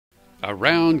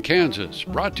Around Kansas,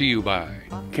 brought to you by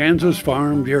Kansas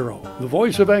Farm Bureau, the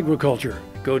voice of agriculture.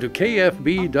 Go to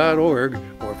kfb.org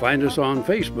or find us on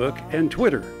Facebook and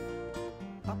Twitter.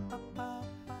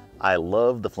 I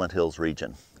love the Flint Hills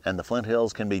region, and the Flint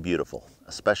Hills can be beautiful,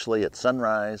 especially at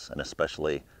sunrise and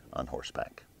especially on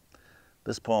horseback.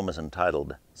 This poem is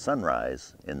entitled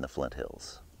Sunrise in the Flint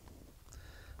Hills.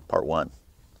 Part 1.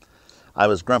 I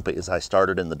was grumpy as I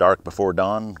started in the dark before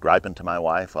dawn, griping to my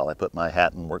wife while I put my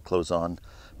hat and work clothes on.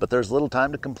 But there's little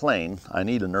time to complain. I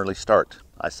need an early start.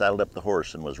 I saddled up the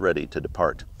horse and was ready to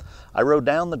depart. I rode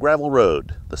down the gravel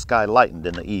road. The sky lightened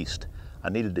in the east. I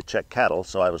needed to check cattle,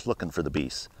 so I was looking for the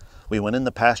beasts. We went in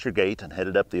the pasture gate and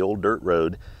headed up the old dirt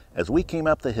road. As we came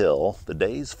up the hill, the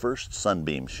day's first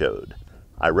sunbeam showed.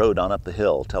 I rode on up the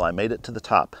hill till I made it to the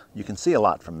top. You can see a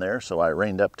lot from there, so I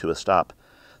reined up to a stop.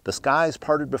 The skies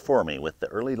parted before me with the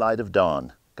early light of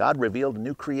dawn. God revealed a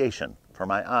new creation for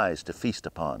my eyes to feast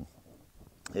upon.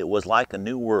 It was like a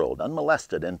new world,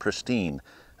 unmolested and pristine,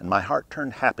 and my heart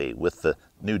turned happy with the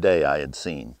new day I had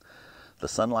seen. The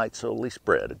sunlight slowly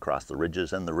spread across the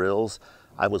ridges and the rills.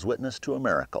 I was witness to a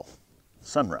miracle,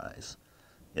 sunrise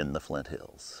in the Flint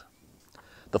Hills.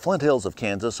 The Flint Hills of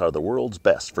Kansas are the world's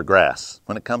best for grass.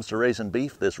 When it comes to raising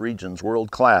beef, this region's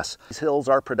world class. These hills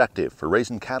are productive. For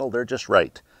raising cattle, they're just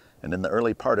right. And in the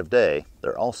early part of day,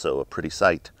 they're also a pretty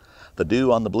sight. The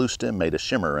dew on the blue stem made a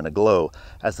shimmer and a glow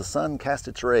as the sun cast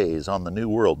its rays on the new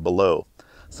world below.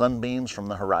 Sunbeams from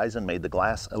the horizon made the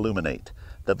glass illuminate.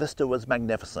 The vista was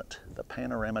magnificent, the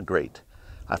panorama great.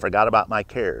 I forgot about my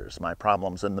cares, my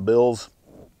problems and the bills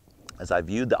as I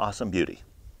viewed the awesome beauty,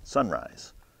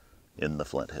 sunrise in the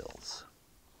Flint Hills.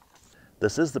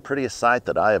 This is the prettiest sight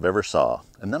that I have ever saw.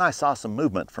 And then I saw some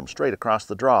movement from straight across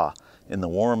the draw. In the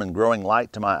warm and growing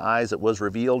light to my eyes it was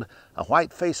revealed, a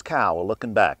white-faced cow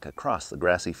looking back across the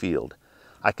grassy field.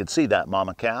 I could see that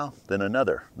mama cow, then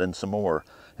another, then some more.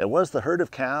 It was the herd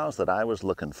of cows that I was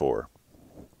looking for.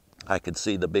 I could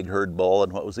see the big herd bull,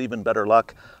 and what was even better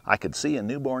luck, I could see a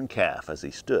newborn calf as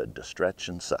he stood to stretch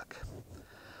and suck.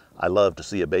 I love to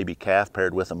see a baby calf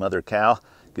paired with a mother cow.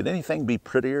 Could anything be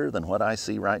prettier than what I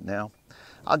see right now?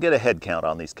 I'll get a head count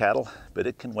on these cattle, but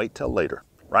it can wait till later.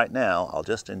 Right now, I'll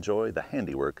just enjoy the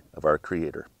handiwork of our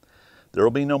Creator. There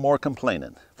will be no more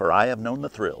complaining, for I have known the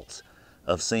thrills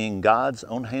of seeing God's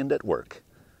own hand at work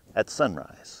at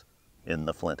sunrise in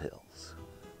the Flint Hills.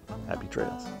 Happy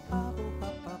trails.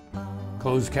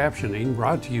 Closed captioning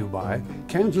brought to you by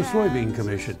Kansas Soybean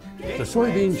Commission. The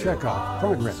Soybean Checkoff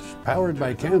Progress, powered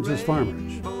by Kansas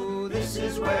farmers.